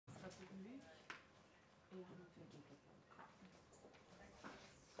Good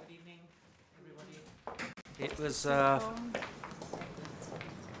evening, everybody. It was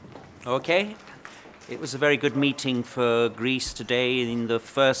okay. It was a very good meeting for Greece today in the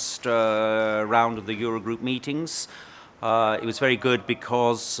first round of the Eurogroup meetings. It was very good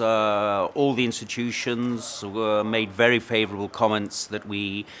because all the institutions made very favourable comments that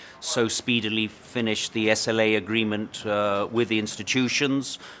we so speedily finished the SLA agreement with the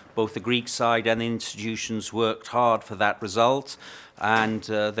institutions. Both the Greek side and the institutions worked hard for that result, and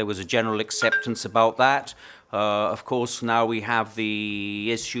there was a general acceptance about that. Of course, now we have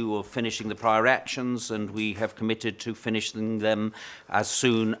the issue of finishing the prior actions, and we have committed to finishing them as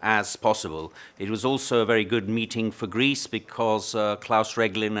soon as possible. It was also a very good meeting for Greece because Klaaus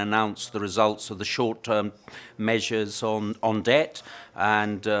Régling announced the results of the short-term measures on debt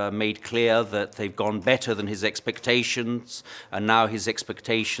and made clear that they've gone better than his expectations, and now his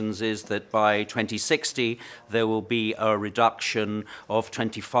expectations is that by 2060 there will be a reduction of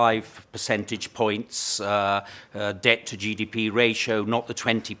 25 percentage points debt to GDP ratio, not the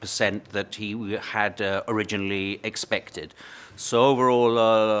 20% that he had originally expected. So overall,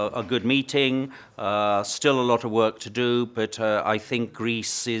 a good meeting, still a lot of work to do, but I think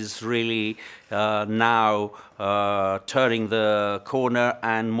Greece is really now turning the corner,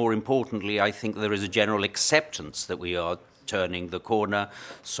 and more importantly, I think there is a general acceptance that we are turning the corner,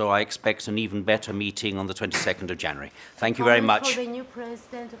 so I expect an even better meeting on the 22nd of January. Thank you very much. For the new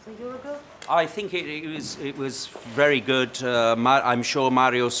president of the Eurogroup? I think it was very good. I'm sure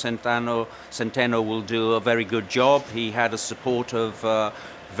Mario Centeno will do a very good job. He had a support of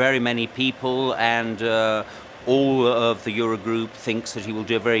very many people, and all of the Eurogroup thinks that he will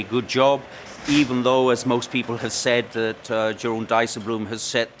do a very good job, even though, as most people have said, that Jeroen Dijsselbloem has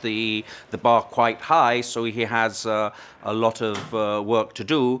set the bar quite high, so he has a lot of work to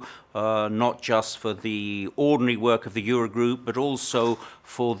do, not just for the ordinary work of the Eurogroup, but also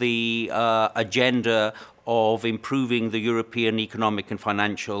for the agenda of improving the European economic and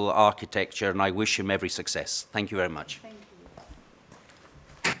financial architecture, and I wish him every success. Thank you very much. Thank you.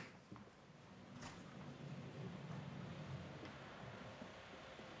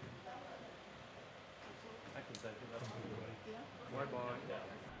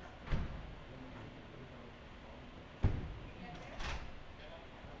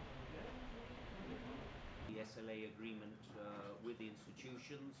 The SLA agreement with the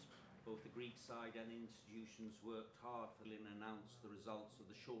institutions, both the Greek side and the institutions worked hard to announced the results of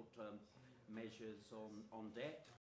the short-term measures on debt.